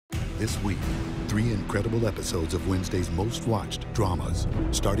this week. 3 incredible episodes of Wednesday's most watched dramas,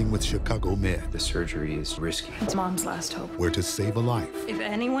 starting with Chicago Med, The surgery is risky. It's Mom's last hope. where to save a life, If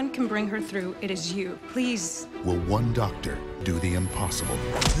anyone can bring her through, it is you. Please. will one doctor do the impossible.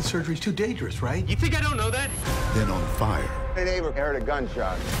 The surgery's too dangerous, right? You think I don't know that? Then on fire, My neighbor heard a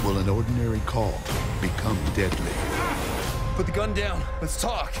gunshot. will an ordinary call become deadly? Put the gun down. Let's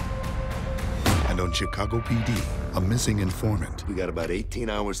talk. And on Chicago PD, a missing informant We got about 18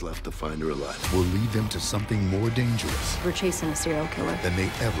 hours left to find her alive. will lead them to something more dangerous We're chasing a serial killer. than they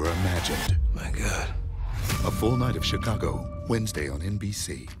ever imagined. My God. A full night of Chicago, Wednesday on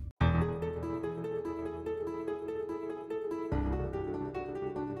NBC.